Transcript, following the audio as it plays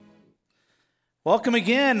Welcome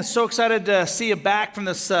again. So excited to see you back from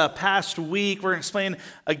this past week. We're going to explain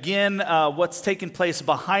again what's taking place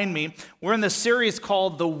behind me. We're in this series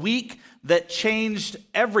called The Week That Changed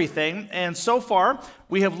Everything. And so far,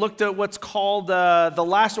 we have looked at what's called we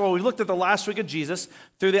looked at the last week of Jesus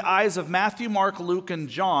through the eyes of Matthew, Mark, Luke, and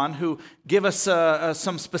John, who give us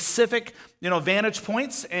some specific vantage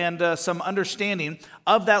points and some understanding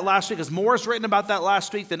of that last week, as more is written about that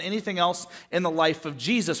last week than anything else in the life of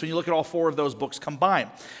Jesus when you look at all four of those books combined.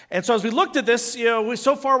 And so as we looked at this,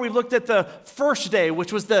 so far we've looked at the first day,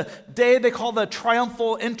 which was the day they call the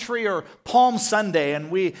triumphal entry or Palm Sunday.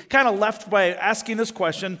 And we kind of left by asking this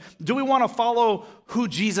question: do we want to follow who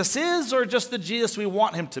Jesus is or just the Jesus we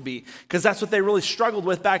want him to be? Because that's what they really struggled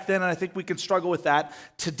with back then, and I think we can struggle with that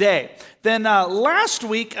today. Then last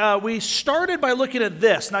week, we started by looking at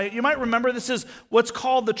this. Now, you might remember this is what's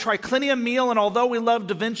called the triclinium meal, and although we love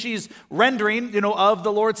Da Vinci's rendering, of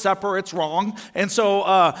the Lord's Supper, it's wrong. And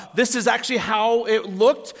so this is actually how it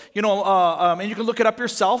looked, and you can look it up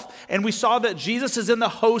yourself. And we saw that Jesus is in the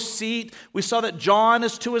host seat. We saw that John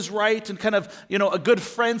is to his right and kind of, a good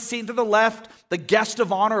friend seat to the left. The guest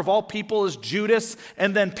of honor of all people is Judas,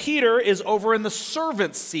 and then Peter is over in the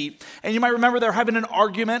servant's seat. And you might remember they're having an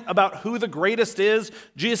argument about who the greatest is.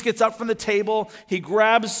 Jesus gets up from the table. He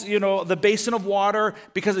grabs, the basin of water.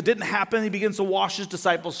 Because it didn't happen, he begins to wash his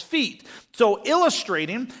disciples' feet. So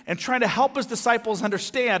illustrating and trying to help his disciples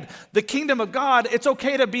understand the kingdom of God, it's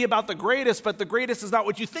okay to be about the greatest, but the greatest is not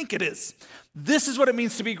what you think it is. This is what it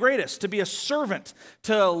means to be greatest, to be a servant,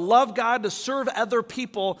 to love God, to serve other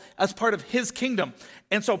people as part of his kingdom.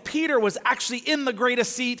 And so Peter was actually in the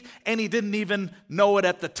greatest seat, and he didn't even know it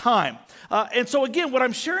at the time. And so again, what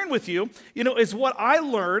I'm sharing with you, is what I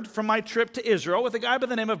learned from my trip to Israel with a guy by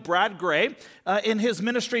the name of Brad Gray in his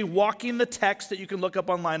ministry, Walking the Text, that you can look up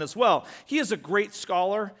online as well. He is a great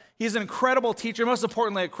scholar. He's an incredible teacher, most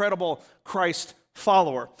importantly, a credible Christ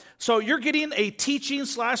follower. So you're getting a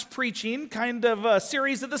teaching/preaching kind of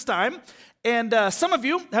series at this time. And some of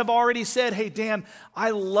you have already said, hey, Dan, I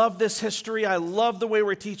love this history. I love the way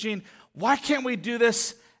we're teaching. Why can't we do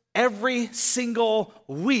this every single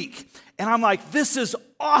week? And I'm like, this is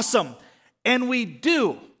awesome. And we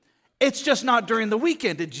do. It's just not during the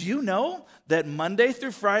weekend. Did you know that Monday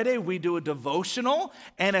through Friday we do a devotional,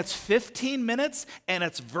 and it's 15 minutes, and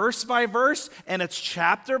it's verse by verse, and it's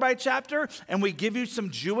chapter by chapter, and we give you some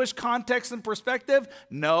Jewish context and perspective?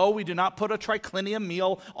 No, we do not put a triclinium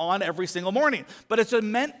meal on every single morning. But it's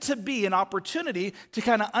meant to be an opportunity to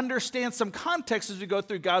kind of understand some context as we go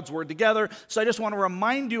through God's Word together. So I just want to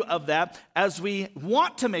remind you of that as we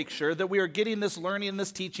want to make sure that we are getting this learning and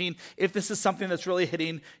this teaching if this is something that's really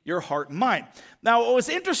hitting your heart and mind. Now, what was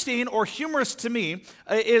interesting or humorous to me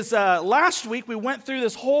is last week we went through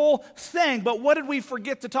this whole thing, but what did we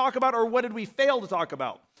forget to talk about, or what did we fail to talk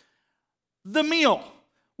about? The meal.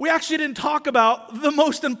 We actually didn't talk about the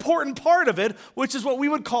most important part of it, which is what we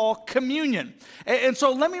would call communion. And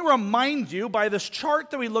so let me remind you by this chart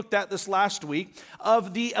that we looked at this last week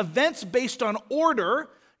of the events based on order,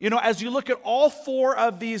 as you look at all four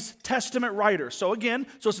of these Testament writers. So again,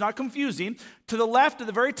 so it's not confusing. To the left, at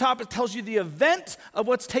the very top, it tells you the event of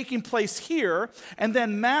what's taking place here. And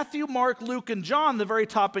then Matthew, Mark, Luke, and John, the very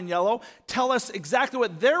top in yellow, tell us exactly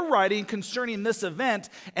what they're writing concerning this event.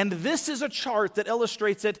 And this is a chart that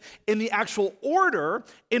illustrates it in the actual order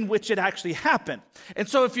in which it actually happened. And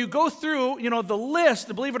so if you go through, the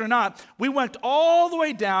list, believe it or not, we went all the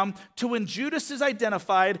way down to when Judas is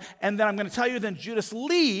identified. And then I'm going to tell you, then Judas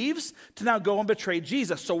leaves to now go and betray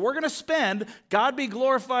Jesus. So we're going to spend, God be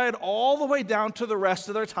glorified, all the way down to the rest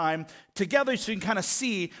of their time together so you can kind of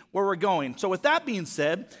see where we're going. So with that being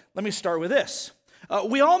said, let me start with this.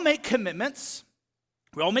 We all make commitments.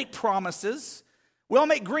 We all make promises. We all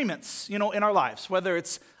make agreements, in our lives. Whether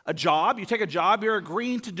it's a job, you take a job, you're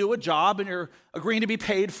agreeing to do a job, and you're agreeing to be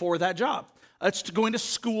paid for that job. It's going to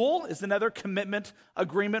school is another commitment,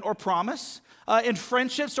 agreement, or promise. In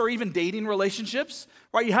friendships or even dating relationships,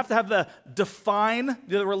 right? You have to have define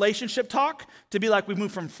the relationship talk to be like, we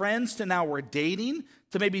moved from friends to now we're dating,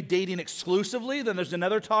 to maybe dating exclusively. Then there's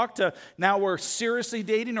another talk to now we're seriously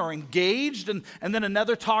dating or engaged, and then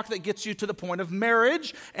another talk that gets you to the point of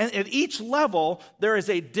marriage. And at each level, there is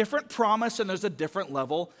a different promise and there's a different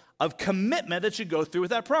level of commitment that you go through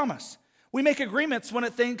with that promise. We make agreements when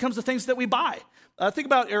it comes to things that we buy. Think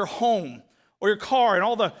about your home or your car and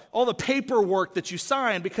all the paperwork that you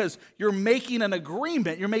sign, because you're making an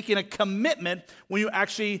agreement, you're making a commitment when you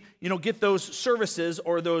actually, get those services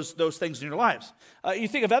or those things in your lives. You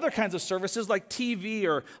think of other kinds of services like TV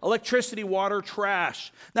or electricity, water,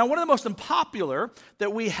 trash. Now, one of the most unpopular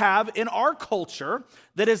that we have in our culture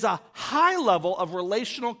that is a high level of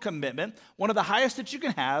relational commitment, one of the highest that you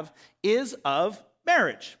can have, is of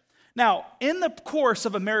marriage. Now, in the course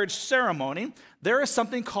of a marriage ceremony, there is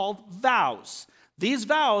something called vows. These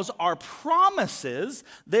vows are promises,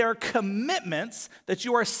 they are commitments that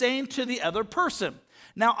you are saying to the other person.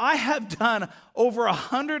 Now, I have done over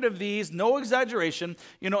 100 of these, no exaggeration,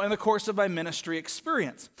 in the course of my ministry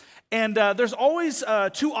experience. And there's always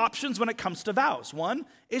two options when it comes to vows. One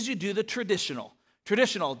is you do the traditional.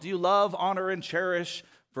 Traditional, do you love, honor, and cherish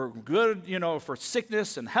for good, for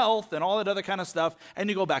sickness and health and all that other kind of stuff, and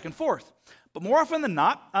you go back and forth. But more often than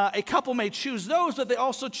not, a couple may choose those, but they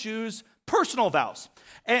also choose personal vows.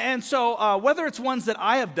 And so whether it's ones that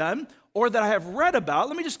I have done or that I have read about,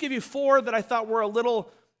 let me just give you 4 that I thought were a little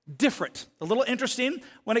different, a little interesting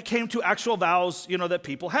when it came to actual vows, that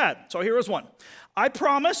people had. So here was one. I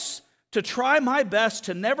promise to try my best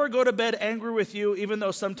to never go to bed angry with you, even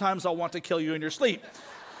though sometimes I'll want to kill you in your sleep.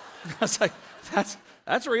 I was like, that's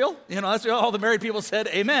real. That's real. All the married people said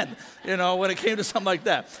amen, when it came to something like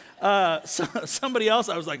that. Somebody else,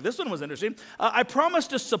 I was like, this one was interesting. I promise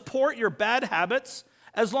to support your bad habits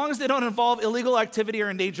as long as they don't involve illegal activity or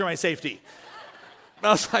endanger my safety. I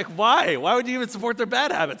was like, why? Why would you even support their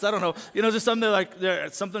bad habits? I don't know. Just something like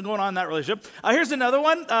there's something going on in that relationship. Here's another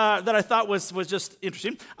one that I thought was just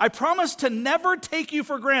interesting. I promise to never take you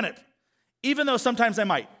for granted, even though sometimes I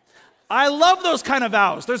might. I love those kind of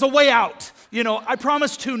vows. There's a way out. I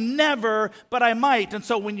promise to never, but I might. And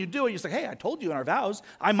so when you do it, you're like, hey, I told you in our vows,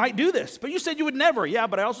 I might do this. But you said you would never. Yeah,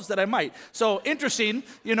 but I also said I might. So interesting,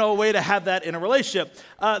 a way to have that in a relationship.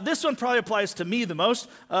 This one probably applies to me the most.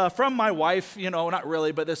 From my wife, not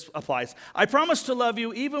really, but this applies. I promise to love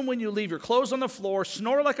you even when you leave your clothes on the floor,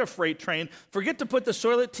 snore like a freight train, forget to put the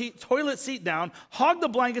toilet seat down, hog the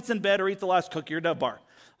blankets in bed, or eat the last cookie or Dove bar.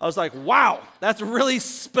 I was like, wow, that's really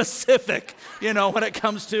specific, when it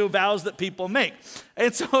comes to vows that people make.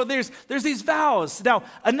 And so there's these vows. Now,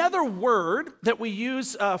 another word that we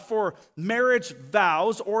use for marriage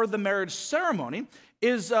vows or the marriage ceremony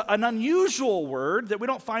is an unusual word that we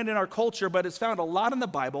don't find in our culture, but it's found a lot in the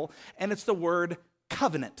Bible, and it's the word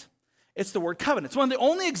covenant. It's the word covenant. It's one of the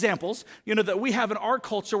only examples, that we have in our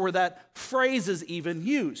culture where that phrase is even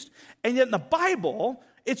used. And yet in the Bible,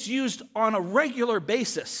 it's used on a regular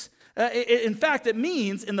basis. In fact, it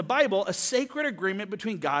means in the Bible a sacred agreement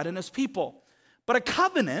between God and his people. But a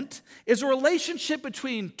covenant is a relationship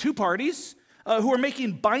between two parties who are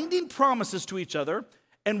making binding promises to each other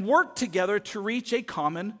and work together to reach a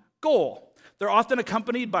common goal. They're often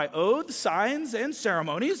accompanied by oaths, signs, and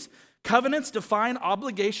ceremonies. Covenants define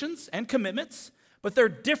obligations and commitments, but they're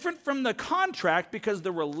different from the contract because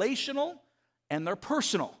they're relational and they're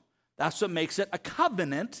personal. That's what makes it a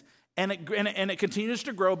covenant, and it continues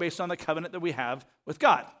to grow based on the covenant that we have with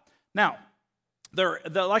God. Now,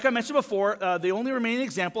 like I mentioned before, the only remaining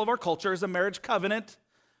example of our culture is a marriage covenant.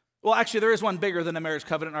 Well, actually, there is one bigger than a marriage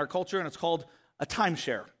covenant in our culture, and it's called a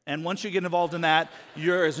timeshare. And once you get involved in that,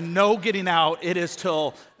 there is no getting out. It is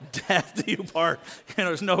till death do you part.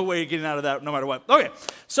 There's no way of getting out of that no matter what. Okay,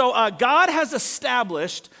 so God has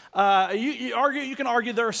established, you can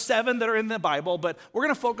argue there are 7 that are in the Bible, but we're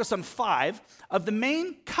going to focus on 5 of the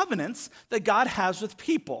main covenants that God has with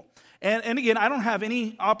people. And again, I don't have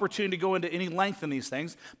any opportunity to go into any length in these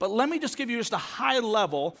things, but let me just give you just a high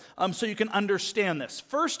level so you can understand this.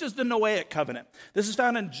 First is the Noahic covenant. This is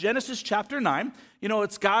found in Genesis chapter 9.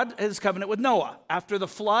 It's God, his covenant with Noah. After the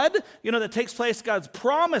flood, that takes place, God's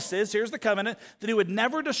promises, here's the covenant, that he would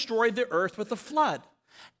never destroy the earth with a flood.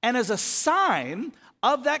 And as a sign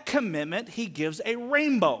of that commitment, he gives a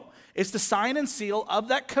rainbow. It's the sign and seal of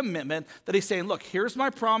that commitment that he's saying, look, here's my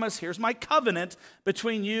promise, here's my covenant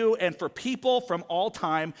between you and for people from all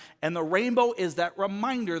time. And the rainbow is that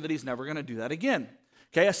reminder that he's never going to do that again.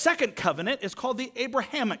 Okay, a second covenant is called the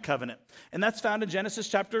Abrahamic covenant, and that's found in Genesis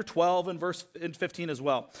chapter 12 and verse 15 as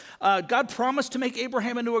well. God promised to make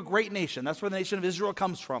Abraham into a great nation. That's where the nation of Israel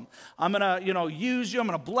comes from. I'm going to use you. I'm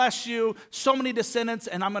going to bless you. So many descendants,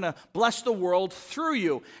 and I'm going to bless the world through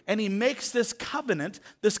you. And he makes this covenant,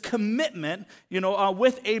 this commitment,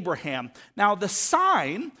 with Abraham. Now, the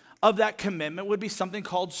sign of that commitment would be something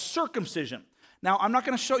called circumcision. Now, I'm not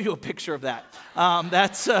going to show you a picture of that.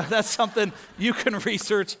 That's something you can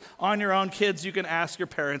research on your own. Kids, you can ask your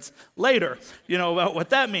parents later, about what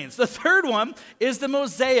that means. The third one is the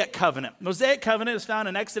Mosaic covenant. Mosaic covenant is found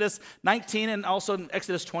in Exodus 19 and also in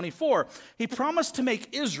Exodus 24. He promised to make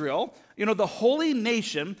Israel, the holy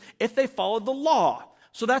nation, if they followed the law.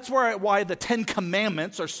 So that's why the Ten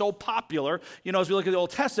Commandments are so popular, as we look at the Old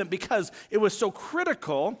Testament, because it was so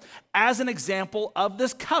critical as an example of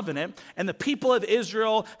this covenant. And the people of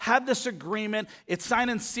Israel had this agreement. It's signed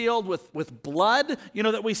and sealed with blood,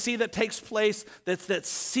 that we see that takes place, that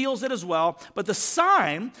seals it as well. But the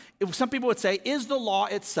sign, some people would say, is the law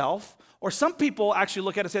itself. Or some people actually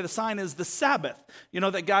look at it and say the sign is the Sabbath.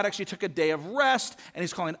 That God actually took a day of rest, and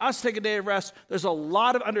he's calling us to take a day of rest. There's a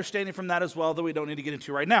lot of understanding from that as well that we don't need to get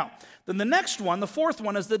into right now. Then the next one, the fourth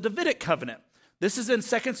one, is the Davidic covenant. This is in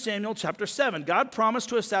 2 Samuel chapter 7. God promised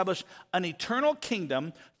to establish an eternal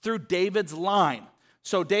kingdom through David's line.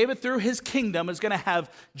 So David, through his kingdom, is going to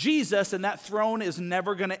have Jesus, and that throne is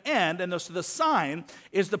never going to end. And so the sign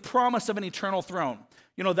is the promise of an eternal throne.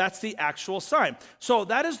 That's the actual sign. So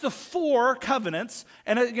that is the 4 covenants.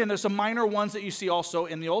 And again, there's some minor ones that you see also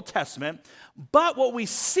in the Old Testament. But what we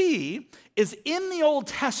see is in the Old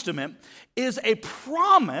Testament is a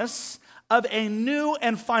promise of a new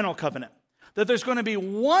and final covenant. That there's going to be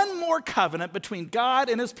one more covenant between God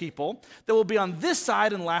and his people that will be on this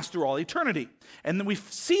side and last through all eternity. And then we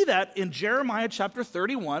see that in Jeremiah chapter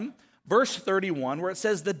 31, verse 31, where it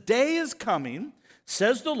says, "The day is coming,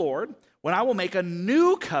 says the Lord, when I will make a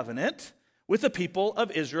new covenant with the people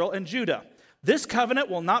of Israel and Judah. This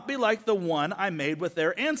covenant will not be like the one I made with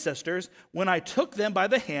their ancestors when I took them by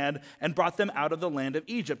the hand and brought them out of the land of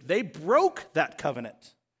Egypt. They broke that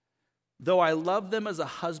covenant, though I love them as a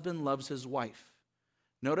husband loves his wife."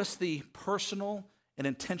 Notice the personal and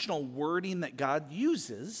intentional wording that God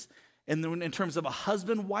uses in terms of a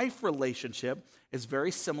husband-wife relationship is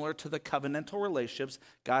very similar to the covenantal relationships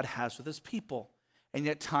God has with his people. And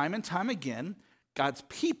yet, time and time again, God's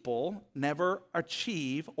people never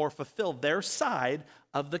achieve or fulfill their side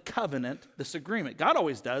of the covenant, this agreement. God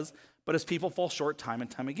always does, but his people fall short time and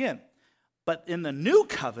time again. But in the new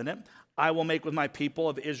covenant, I will make with my people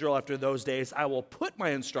of Israel after those days. I will put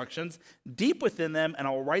my instructions deep within them, and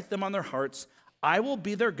I will write them on their hearts. I will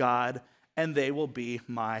be their God, and they will be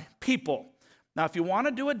my people. Now, if you want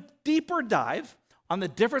to do a deeper dive on the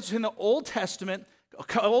difference between the Old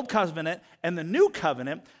Covenant and the New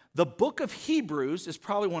Covenant, the book of Hebrews is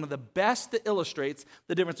probably one of the best that illustrates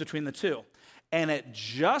the difference between the two. And it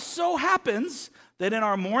just so happens that in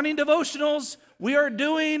our morning devotionals, we are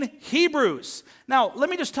doing Hebrews. Now, let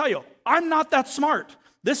me just tell you, I'm not that smart.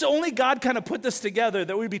 This only God kind of put this together,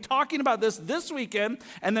 that we'd be talking about this weekend,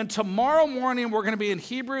 and then tomorrow morning we're going to be in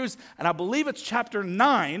Hebrews, and I believe it's chapter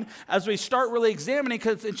 9, as we start really examining,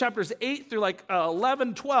 because it's in chapters 8 through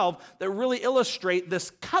 11, 12, that really illustrate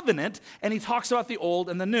this covenant, and he talks about the old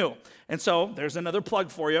and the new. And so there's another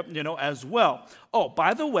plug for you, as well. Oh,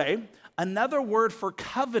 by the way, another word for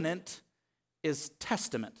covenant is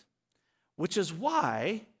testament, which is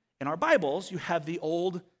why in our Bibles you have the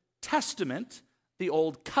Old Testament, the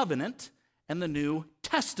Old Covenant, and the New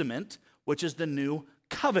Testament, which is the New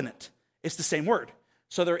Covenant. It's the same word.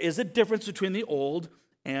 So there is a difference between the Old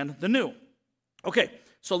and the New. Okay,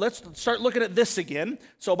 so let's start looking at this again.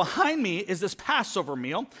 So behind me is this Passover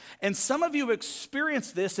meal, and some of you have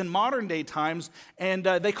experienced this in modern day times, and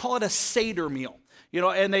they call it a Seder meal.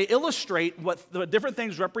 And they illustrate what the different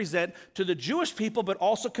things represent to the Jewish people, but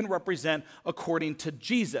also can represent according to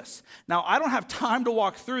Jesus. Now, I don't have time to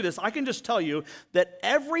walk through this. I can just tell you that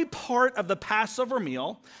every part of the Passover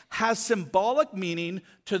meal has symbolic meaning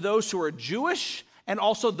to those who are Jewish and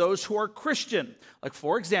also those who are Christian. Like,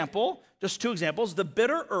 for example, just 2 examples, the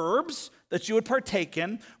bitter herbs that you would partake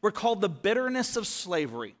in were called the bitterness of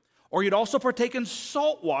slavery. Or you'd also partake in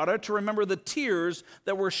salt water to remember the tears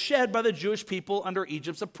that were shed by the Jewish people under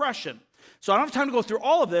Egypt's oppression. So I don't have time to go through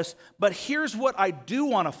all of this, but here's what I do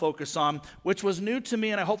want to focus on, which was new to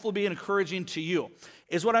me and I hope will be encouraging to you.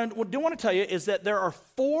 Is what I do want to tell you is that there are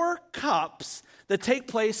 4 cups that take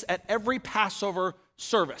place at every Passover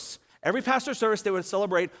service. Every Passover service, they would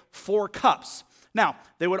celebrate 4 cups. Now,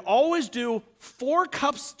 they would always do 4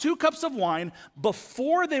 cups, 2 cups of wine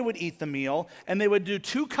before they would eat the meal, and they would do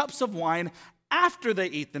 2 cups of wine after they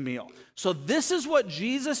eat the meal. So this is what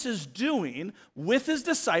Jesus is doing with his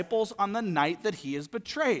disciples on the night that he is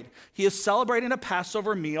betrayed. He is celebrating a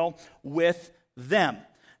Passover meal with them.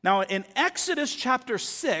 Now, in Exodus chapter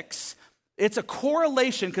 6, it's a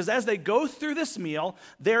correlation, because as they go through this meal,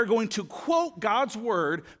 they're going to quote God's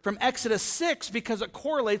word from Exodus 6 because it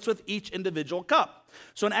correlates with each individual cup.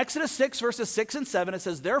 So in Exodus 6, verses 6 and 7, it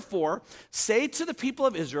says, "Therefore, say to the people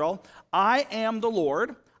of Israel, I am the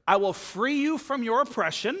Lord. I will free you from your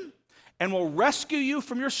oppression and will rescue you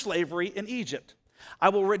from your slavery in Egypt. I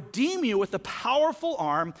will redeem you with a powerful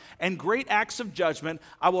arm and great acts of judgment.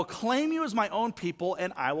 I will claim you as my own people,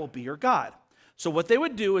 and I will be your God." So what they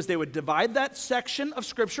would do is they would divide that section of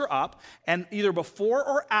Scripture up, and either before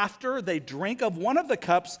or after they drink of one of the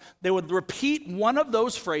cups, they would repeat one of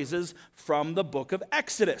those phrases from the book of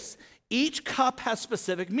Exodus. Each cup has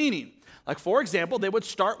specific meaning. Like, for example, they would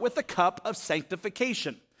start with the cup of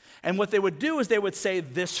sanctification. And what they would do is they would say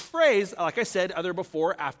this phrase, like I said, either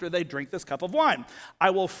before or after they drink this cup of wine. "I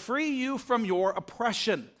will free you from your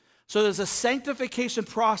oppression." So there's a sanctification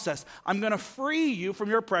process. I'm going to free you from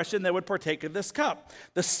your oppression. They would partake of this cup.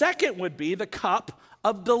 The second would be the cup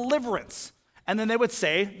of deliverance. And then they would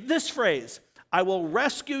say this phrase, "I will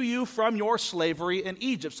rescue you from your slavery in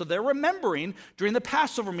Egypt." So they're remembering during the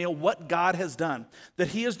Passover meal what God has done, that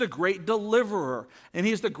he is the great deliverer, and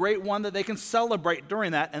he's the great one that they can celebrate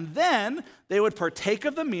during that. And then they would partake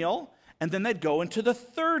of the meal, and then they'd go into the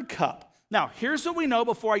third cup. Now, here's what we know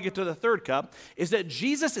before I get to the third cup, is that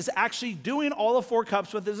Jesus is actually doing all the four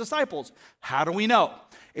cups with his disciples. How do we know?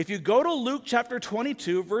 If you go to Luke chapter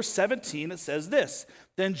 22, verse 17, it says this,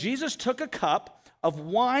 "Then Jesus took a cup of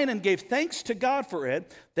wine and gave thanks to God for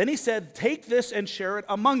it. Then he said, 'Take this and share it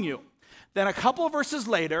among you.'" Then a couple of verses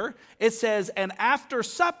later, it says, "And after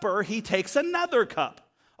supper, he takes another cup."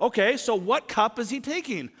 Okay, so what cup is he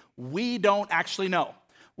taking? We don't actually know.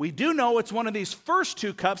 We do know it's one of these first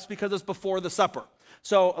two cups because it's before the supper.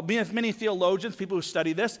 So many theologians, people who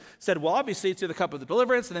study this, said, well, obviously it's either the cup of the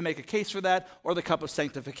deliverance, and they make a case for that, or the cup of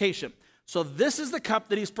sanctification. So this is the cup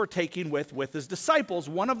that he's partaking with his disciples,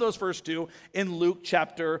 one of those first two in Luke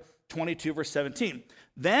chapter 22, verse 17.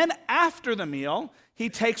 Then after the meal, he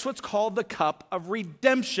takes what's called the cup of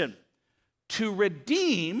redemption. To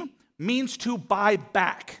redeem means to buy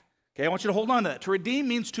back. Okay, I want you to hold on to that. To redeem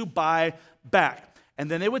means to buy back. And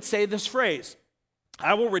then they would say this phrase,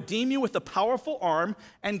 "I will redeem you with a powerful arm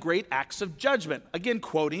and great acts of judgment." Again,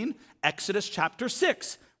 quoting Exodus chapter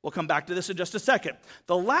 6. We'll come back to this in just a second.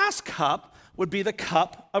 The last cup would be the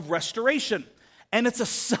cup of restoration. And it's a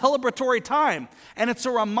celebratory time. And it's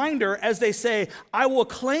a reminder as they say, "I will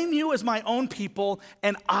claim you as my own people,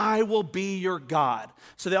 and I will be your God."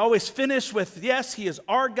 So they always finish with, yes, he is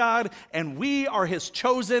our God, and we are his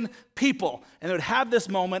chosen people. And they would have this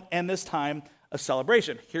moment and this time of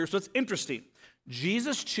celebration. Here's what's interesting.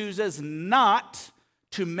 Jesus chooses not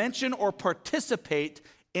to mention or participate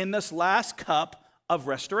in this last cup of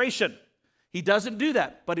restoration. He doesn't do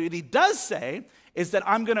that. But what he does say is that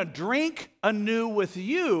I'm going to drink anew with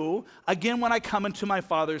you again when I come into my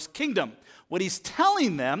Father's kingdom. What he's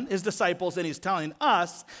telling them, his disciples, and he's telling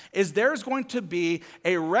us, is there's going to be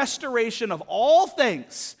a restoration of all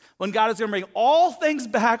things, when God is going to bring all things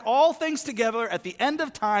back, all things together at the end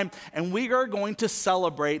of time, and we are going to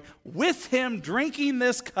celebrate with him drinking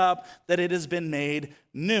this cup that it has been made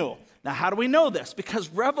new. Now, how do we know this? Because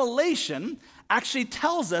Revelation actually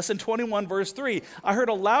tells us in 21 verse 3, "I heard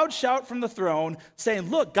a loud shout from the throne saying,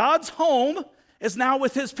 'Look, God's home is now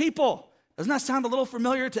with his people.'" Doesn't that sound a little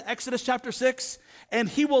familiar to Exodus chapter 6? "And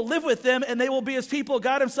he will live with them, and they will be his people.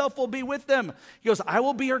 God himself will be with them." He goes, "I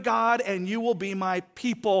will be your God, and you will be my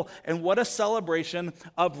people." And what a celebration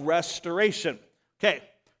of restoration. Okay,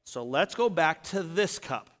 so let's go back to this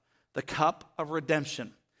cup, the cup of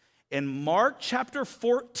redemption. In Mark chapter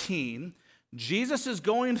 14, Jesus is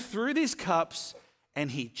going through these cups, and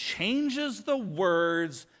he changes the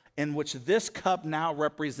words in which this cup now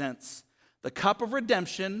represents. The cup of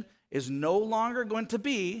redemption is no longer going to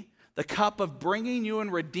be the cup of bringing you and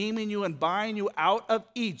redeeming you and buying you out of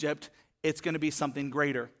Egypt. It's going to be something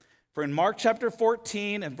greater. For in Mark chapter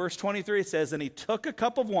 14 and verse 23, it says, "And he took a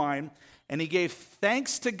cup of wine, and he gave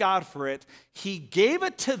thanks to God for it. He gave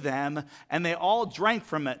it to them, and they all drank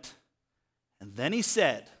from it. And then he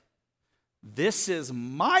said, 'This is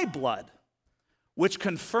my blood, which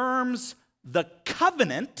confirms the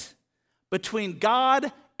covenant between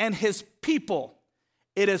God and his people.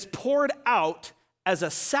 It is poured out as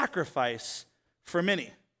a sacrifice for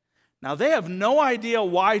many.'" Now, they have no idea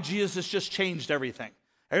why Jesus just changed everything.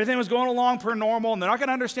 Everything was going along per normal, and they're not going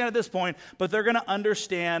to understand at this point, but they're going to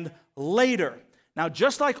understand later. Now,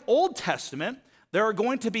 just like Old Testament, there are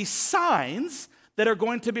going to be signs that are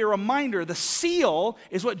going to be a reminder. The seal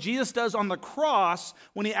is what Jesus does on the cross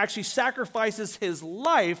when he actually sacrifices his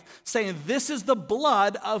life, saying, "This is the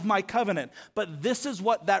blood of my covenant." But this is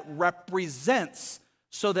what that represents.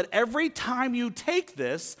 so that every time you take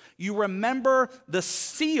this, you remember the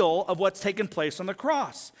seal of what's taken place on the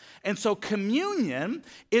cross. And so communion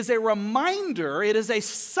is a reminder, it is a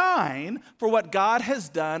sign for what God has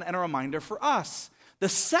done and a reminder for us. The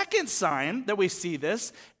second sign that we see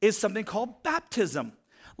this is something called baptism.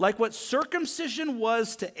 Like what circumcision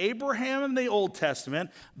was to Abraham in the Old Testament,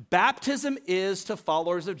 baptism is to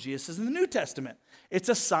followers of Jesus in the New Testament. It's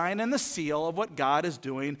a sign and the seal of what God is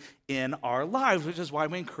doing in our lives, which is why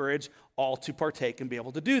we encourage all to partake and be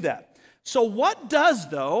able to do that. So what does,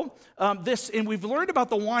 though, this, and we've learned about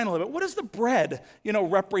the wine a little bit, what does the bread,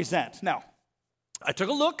 represent? Now, I took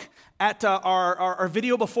a look at our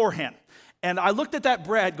video beforehand, and I looked at that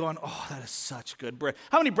bread going, oh, that is such good bread.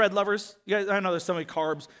 How many bread lovers? You guys, I know there's so many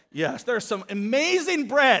carbs. Yes, there's some amazing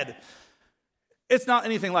bread. It's not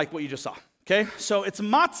anything like what you just saw, okay? So it's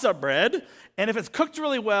matzah bread, and if it's cooked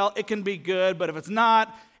really well, it can be good, but if it's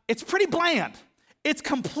not, it's pretty bland. It's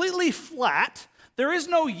completely flat. There is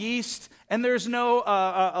no yeast, and there's no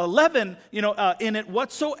leaven, in it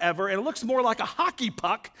whatsoever, and it looks more like a hockey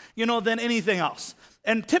puck, than anything else.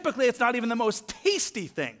 And typically, it's not even the most tasty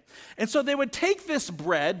thing. And so they would take this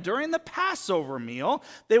bread during the Passover meal.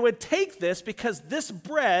 They would take this because this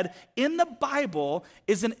bread in the Bible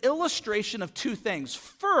is an illustration of two things.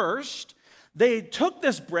 First, they took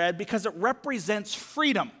this bread because it represents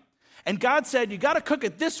freedom. And God said, you got to cook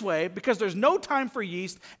it this way because there's no time for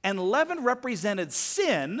yeast, and leaven represented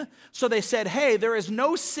sin. So they said, hey, there is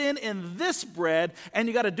no sin in this bread, and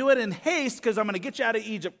you got to do it in haste because I'm going to get you out of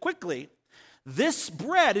Egypt quickly. This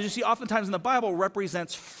bread, as you see oftentimes in the Bible,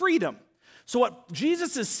 represents freedom. So what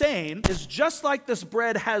Jesus is saying is just like this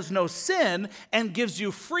bread has no sin and gives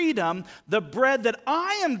you freedom, the bread that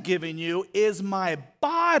I am giving you is my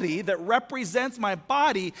body that represents my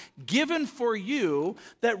body given for you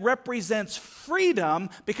that represents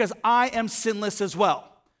freedom because I am sinless as well.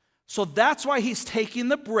 So that's why he's taking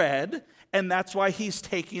the bread, and that's why he's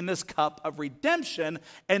taking this cup of redemption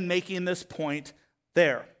and making this point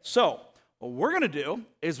there. So what we're going to do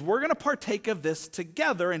is we're going to partake of this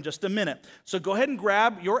together in just a minute. So go ahead and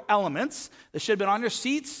grab your elements. They should have been on your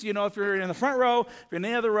seats. If you're in the front row, if you're in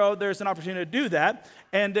the other row, there's an opportunity to do that.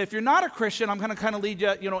 And if you're not a Christian, I'm going to kind of lead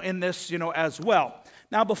you, in this, as well.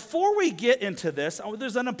 Now, before we get into this,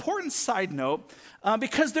 there's an important side note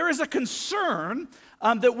because there is a concern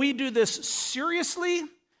that we do this seriously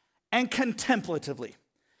and contemplatively.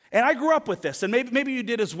 And I grew up with this, and maybe you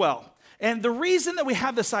did as well. And the reason that we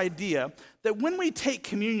have this idea that when we take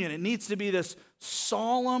communion, it needs to be this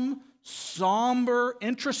solemn, somber,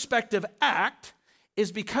 introspective act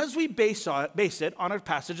is because we base it on a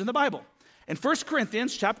passage in the Bible. In 1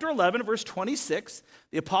 Corinthians chapter 11, verse 26,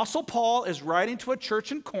 the Apostle Paul is writing to a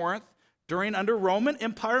church in Corinth under Roman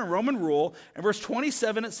Empire and Roman rule. In verse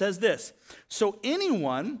 27, it says this, so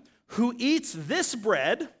anyone who eats this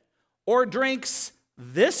bread or drinks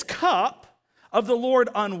this cup of the Lord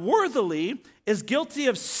unworthily is guilty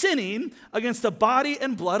of sinning against the body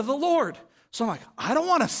and blood of the Lord. So I'm like, I don't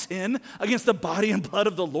want to sin against the body and blood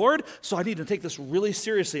of the Lord, so I need to take this really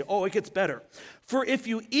seriously. Oh, it gets better. For if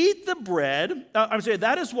you eat the bread,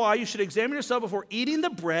 that is why you should examine yourself before eating the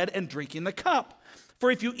bread and drinking the cup. For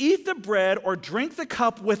if you eat the bread or drink the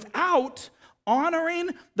cup without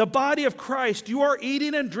honoring the body of Christ, you are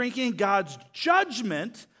eating and drinking God's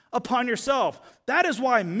judgment upon yourself. That is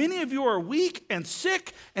why many of you are weak and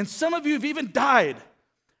sick, and some of you have even died.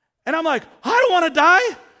 And I'm like, I don't want to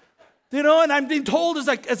die. And I'm being told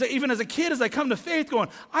even as a kid, as I come to faith, going,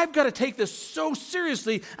 I've got to take this so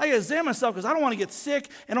seriously. I got to examine myself because I don't want to get sick,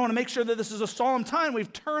 and I want to make sure that this is a solemn time.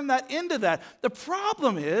 We've turned that into that. The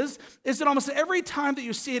problem is that almost every time that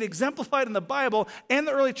you see it exemplified in the Bible and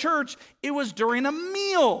the early church, it was during a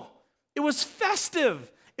meal. It was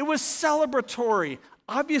festive. It was celebratory.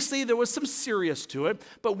 Obviously, there was some serious to it,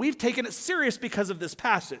 but we've taken it serious because of this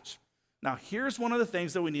passage. Now, here's one of the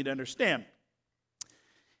things that we need to understand.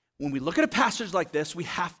 When we look at a passage like this, we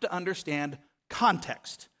have to understand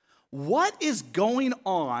context. What is going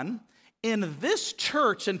on in this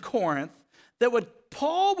church in Corinth that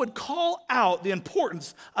Paul would call out the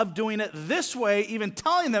importance of doing it this way, even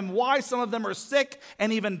telling them why some of them are sick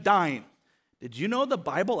and even dying? Did you know the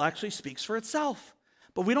Bible actually speaks for itself?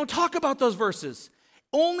 But we don't talk about those verses.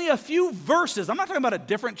 Only a few verses, I'm not talking about a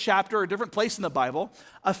different chapter or a different place in the Bible.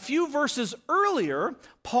 A few verses earlier,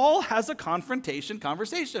 Paul has a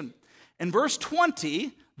conversation. In verse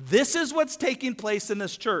 20, this is what's taking place in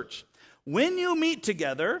this church. When you meet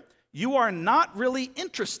together, you are not really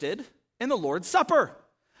interested in the Lord's Supper.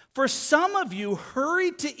 For some of you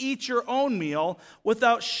hurry to eat your own meal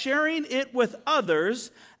without sharing it with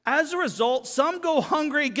others, As a result, some go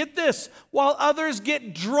hungry, get this, while others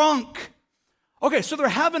get drunk. Okay, so they're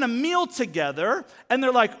having a meal together, and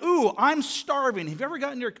they're like, ooh, I'm starving. Have you ever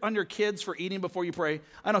gotten on your kids for eating before you pray?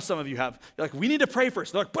 I know some of you have. You're like, we need to pray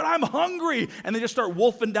first. They're like, but I'm hungry. And they just start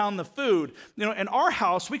wolfing down the food. In our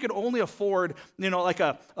house, we could only afford, like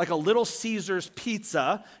a Little Caesars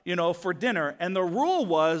pizza, for dinner. And the rule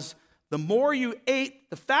was, the more you ate,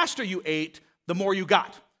 the faster you ate, the more you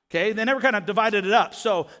got. Okay, they never kind of divided it up.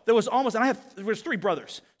 So there was there was 3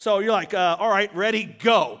 brothers. So you're like, all right, ready,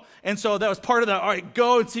 go. And so that was part of the, all right,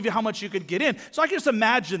 go and see how much you could get in. So I can just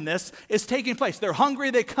imagine this is taking place. They're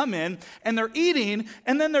hungry, they come in, and they're eating,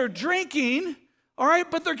 and then they're drinking, all right,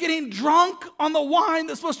 but they're getting drunk on the wine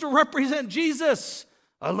that's supposed to represent Jesus.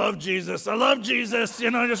 I love Jesus,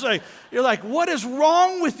 just like, you're like, what is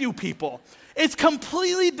wrong with you people? It's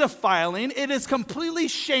completely defiling, it is completely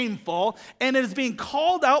shameful, and it is being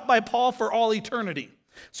called out by Paul for all eternity.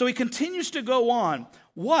 So he continues to go on.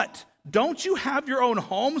 What? Don't you have your own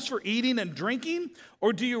homes for eating and drinking?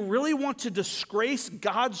 Or do you really want to disgrace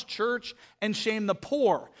God's church and shame the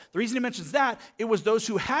poor? The reason he mentions that, it was those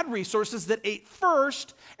who had resources that ate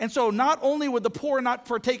first. And so not only would the poor not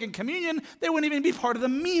partake in communion, they wouldn't even be part of the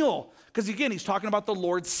meal. Because again, he's talking about the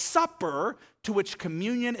Lord's Supper, to which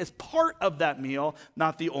communion is part of that meal,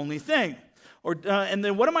 not the only thing. And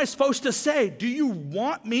then what am I supposed to say? Do you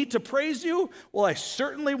want me to praise you? Well, I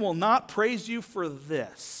certainly will not praise you for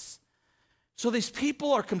this. So these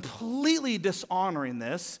people are completely dishonoring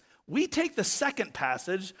this. We take the second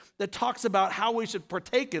passage that talks about how we should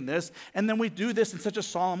partake in this, and then we do this in such a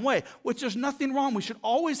solemn way, which there's nothing wrong. We should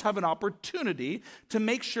always have an opportunity to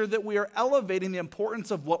make sure that we are elevating the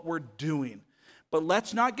importance of what we're doing. But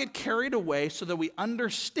let's not get carried away so that we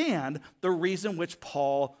understand the reason which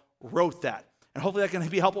Paul wrote that. And hopefully that can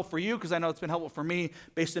be helpful for you, because I know it's been helpful for me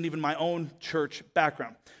based on even my own church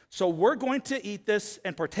background. So we're going to eat this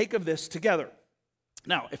and partake of this together.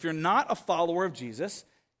 Now, if you're not a follower of Jesus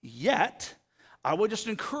yet, I would just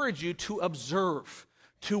encourage you to observe,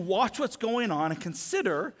 to watch what's going on, and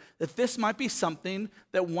consider that this might be something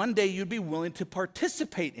that one day you'd be willing to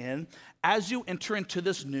participate in as you enter into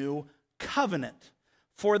this new covenant.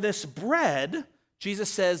 For this bread, Jesus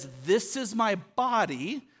says, this is my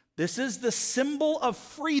body. This is the symbol of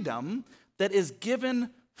freedom that is given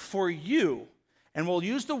for you. And we'll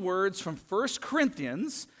use the words from 1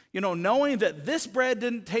 Corinthians, knowing that this bread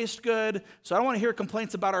didn't taste good, so I don't want to hear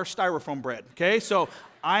complaints about our styrofoam bread, okay? So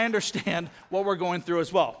I understand what we're going through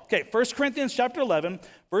as well. Okay, 1 Corinthians chapter 11,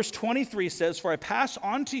 verse 23 says, for I pass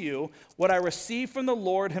on to you what I received from the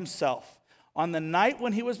Lord himself. On the night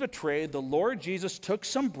when he was betrayed, the Lord Jesus took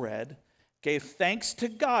some bread, gave thanks to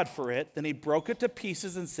God for it, then he broke it to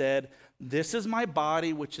pieces and said, this is my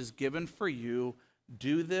body which is given for you.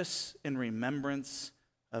 Do this in remembrance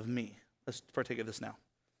of me. Let's partake of this now.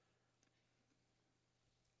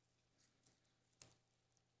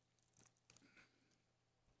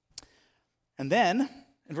 And then,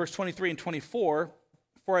 in verse 23 and 24,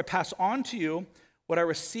 for I pass on to you what I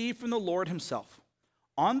received from the Lord himself.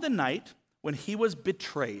 On the night when he was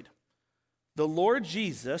betrayed, the Lord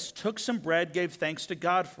Jesus took some bread, gave thanks to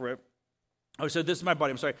God for it. Oh, so this is my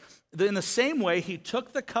body, I'm sorry. In the same way, he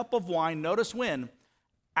took the cup of wine, notice when?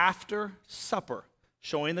 After supper,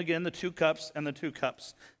 showing again the 2 cups and the 2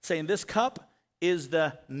 cups, saying this cup is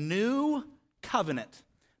the new covenant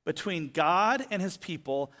between God and his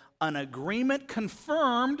people, an agreement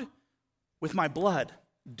confirmed with my blood.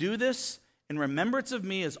 Do this in remembrance of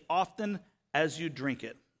me as often as you drink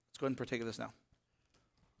it. Let's go ahead and partake of this now.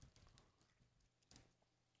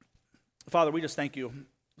 Father, we just thank you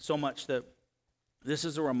so much that this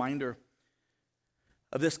is a reminder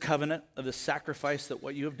of this covenant, of this sacrifice, that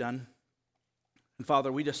what you have done. And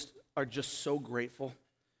Father, we just are just so grateful.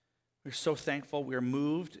 We're so thankful. We are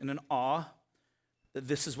moved and in awe that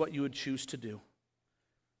this is what you would choose to do.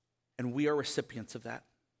 And we are recipients of that.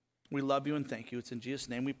 We love you and thank you. It's in Jesus'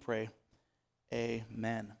 name we pray.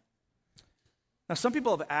 Amen. Now, some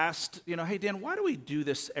people have asked, hey, Dan, why do we do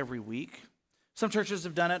this every week? Some churches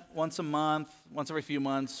have done it once a month, once every few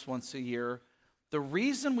months, once a year. The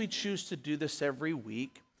reason we choose to do this every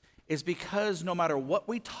week is because no matter what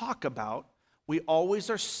we talk about, we always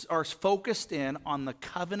are focused in on the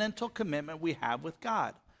covenantal commitment we have with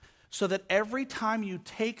God. So that every time you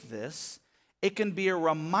take this, it can be a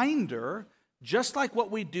reminder, just like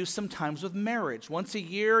what we do sometimes with marriage. Once a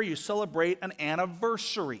year, you celebrate an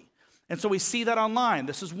anniversary. And so we see that online.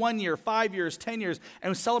 This is 1 year, 5 years, 10 years,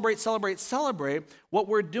 and we celebrate. What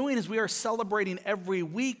we're doing is we are celebrating every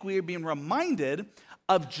week. We are being reminded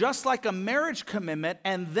of just like a marriage commitment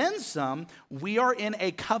and then some, we are in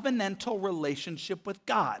a covenantal relationship with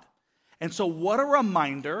God. And so what a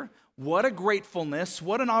reminder, what a gratefulness,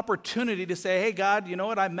 what an opportunity to say, hey, God, you know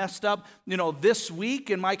what, I messed up, this week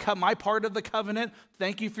in my part of the covenant.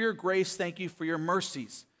 Thank you for your grace. Thank you for your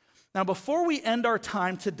mercies. Now, before we end our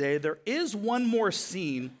time today, there is one more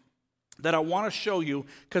scene that I want to show you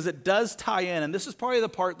because it does tie in, and this is probably the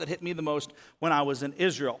part that hit me the most when I was in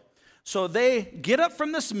Israel. So they get up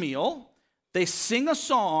from this meal, they sing a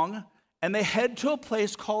song, and they head to a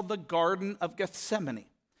place called the Garden of Gethsemane.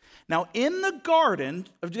 Now, in the Garden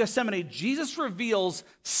of Gethsemane, Jesus reveals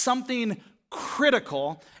something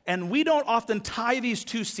critical, and we don't often tie these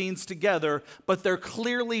two scenes together, but they're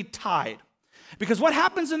clearly tied. Because what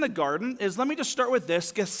happens in the garden is, let me just start with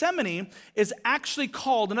this. Gethsemane is actually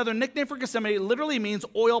called, another nickname for Gethsemane, literally means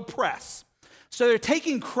oil press. So they're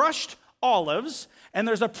taking crushed olives, and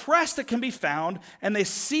there's a press that can be found, and they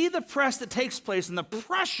see the press that takes place and the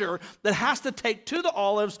pressure that has to take to the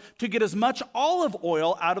olives to get as much olive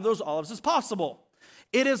oil out of those olives as possible.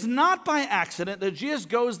 It is not by accident that Jesus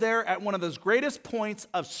goes there at one of his greatest points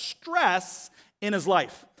of stress in his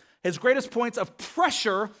life, his greatest points of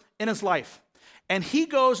pressure in his life. And he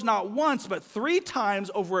goes not once, but 3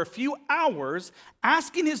 times over a few hours,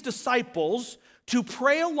 asking his disciples to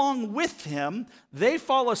pray along with him. They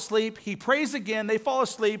fall asleep. He prays again. They fall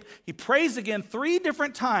asleep. He prays again. 3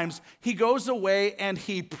 different times, he goes away and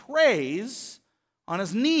he prays on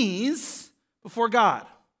his knees before God.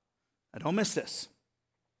 Now, don't miss this.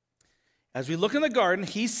 As we look in the garden,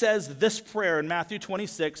 he says this prayer in Matthew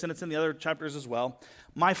 26, and it's in the other chapters as well.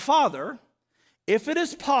 My Father, if it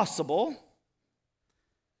is possible,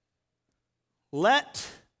 let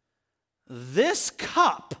this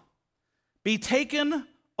cup be taken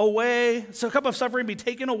away, so a cup of suffering be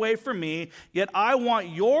taken away from me, yet I want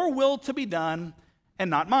your will to be done and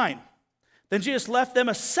not mine. Then Jesus left them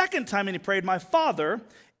a second time and he prayed, my Father,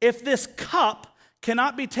 if this cup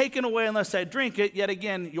cannot be taken away unless I drink it, yet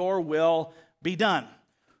again, your will be done.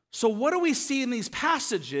 So what do we see in these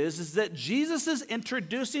passages is that Jesus is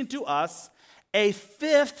introducing to us a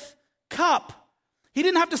 5th cup. He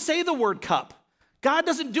didn't have to say the word cup. God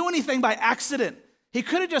doesn't do anything by accident. He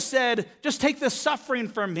could have just said, just take this suffering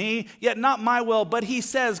from me, yet not my will, but he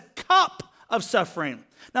says cup of suffering.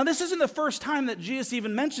 Now, this isn't the first time that Jesus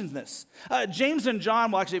even mentions this. James and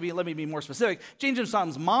John, well, actually, let me be more specific. James and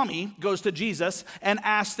John's mommy goes to Jesus and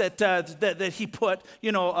asks that he put,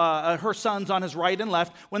 her sons on his right and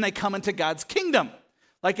left when they come into God's kingdom.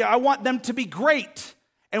 Like, I want them to be great.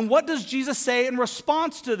 And what does Jesus say in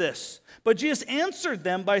response to this? But Jesus answered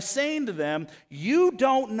them by saying to them, you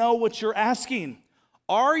don't know what you're asking.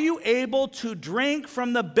 Are you able to drink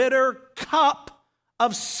from the bitter cup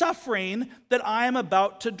of suffering that I am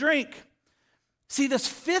about to drink? See, this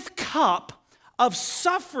 5th cup of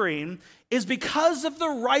suffering is because of the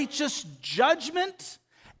righteous judgment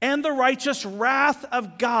and the righteous wrath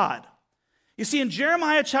of God. You see, in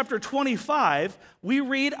Jeremiah chapter 25, we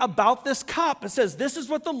read about this cup. It says, this is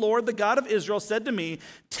what the Lord, the God of Israel, said to me,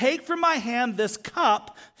 take from my hand this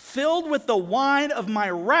cup filled with the wine of my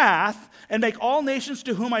wrath, and make all nations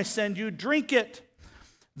to whom I send you drink it.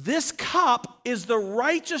 This cup is the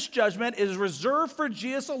righteous judgment. It is reserved for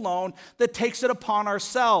Jesus alone that takes it upon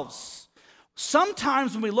ourselves.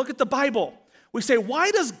 Sometimes when we look at the Bible, we say,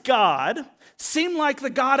 why does God seem like the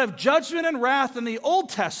God of judgment and wrath in the Old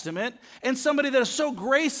Testament and somebody that is so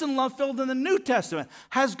grace and love filled in the New Testament?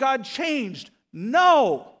 Has God changed?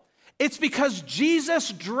 No. It's because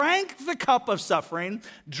Jesus drank the cup of suffering,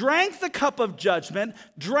 drank the cup of judgment,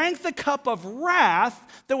 drank the cup of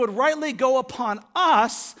wrath that would rightly go upon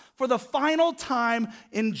us for the final time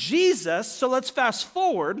in Jesus. So let's fast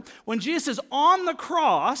forward. When Jesus is on the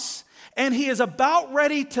cross and he is about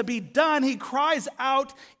ready to be done, he cries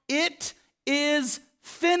out, it is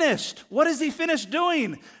finished. What is he finished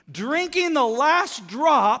doing? Drinking the last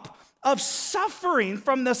drop of suffering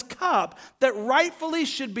from this cup that rightfully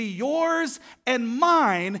should be yours and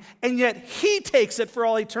mine, and yet he takes it for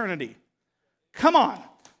all eternity. Come on.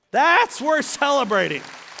 That's worth celebrating.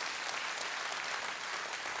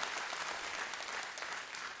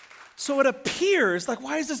 So it appears like,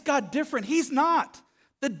 why is this God different? He's not.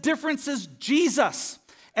 The difference is Jesus.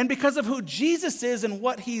 And because of who Jesus is and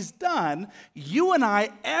what he's done, you and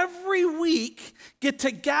I every week get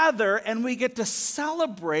to gather and we get to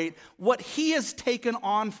celebrate what he has taken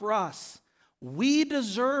on for us. We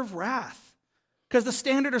deserve wrath because the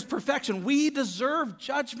standard is perfection. We deserve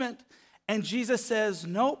judgment. And Jesus says,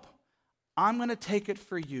 nope, I'm going to take it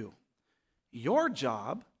for you. Your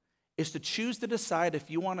job is to choose to decide if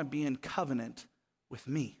you want to be in covenant with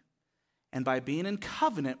me. And by being in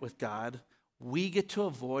covenant with God, we get to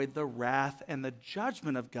avoid the wrath and the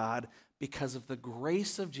judgment of God because of the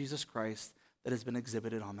grace of Jesus Christ that has been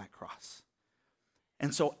exhibited on that cross.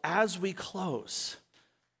 And so as we close,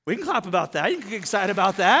 we can clap about that. You can get excited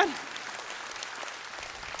about that.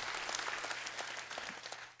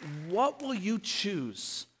 What will you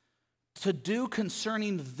choose to do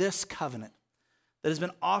concerning this covenant that has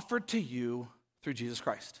been offered to you through Jesus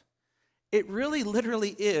Christ? It really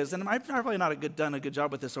literally is, and I've probably not done a good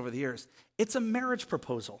job with this over the years, it's a marriage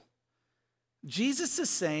proposal. Jesus is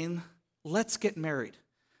saying, let's get married.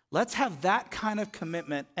 Let's have that kind of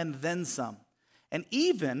commitment and then some. And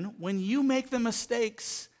even when you make the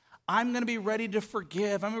mistakes, I'm going to be ready to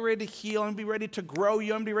forgive. I'm going to be ready to heal. I'm going to be ready to grow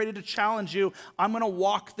you. I'm going to be ready to challenge you. I'm going to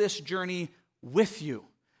walk this journey with you.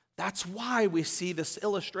 That's why we see this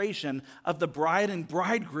illustration of the bride and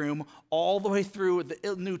bridegroom all the way through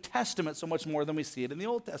the New Testament so much more than we see it in the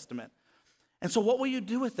Old Testament. And so what will you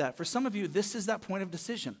do with that? For some of you, this is that point of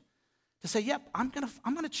decision. To say, yep, I'm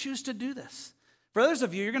going to choose to do this. For others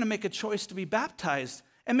of you, you're going to make a choice to be baptized.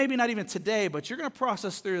 And maybe not even today, but you're going to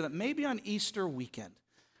process through that maybe on Easter weekend.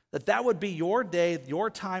 That would be your day,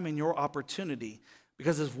 your time, and your opportunity.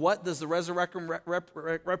 Because what does the resurrection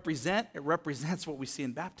represent? It represents what we see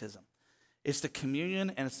in baptism. It's the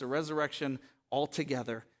communion and it's the resurrection all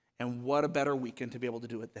together. And what a better weekend to be able to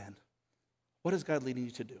do it then. What is God leading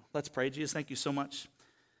you to do? Let's pray. Jesus, thank you so much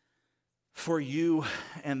for you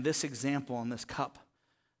and this example and this cup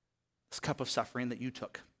of suffering that you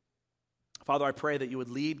took. Father, I pray that you would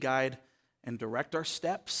lead, guide, and direct our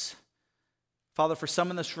steps. Father, for some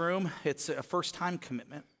in this room, it's a first-time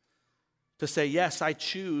commitment to say, yes, I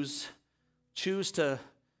choose to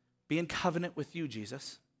be in covenant with you,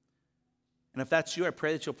 Jesus. And if that's you, I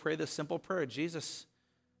pray that you'll pray this simple prayer. Jesus,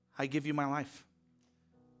 I give you my life.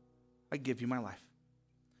 I give you my life.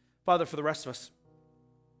 Father, for the rest of us,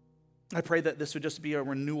 I pray that this would just be a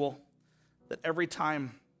renewal, that every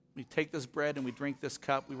time we take this bread and we drink this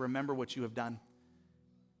cup, we remember what you have done,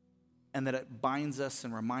 and that it binds us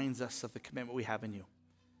and reminds us of the commitment we have in you,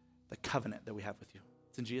 the covenant that we have with you.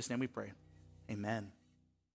 It's in Jesus' name we pray. Amen.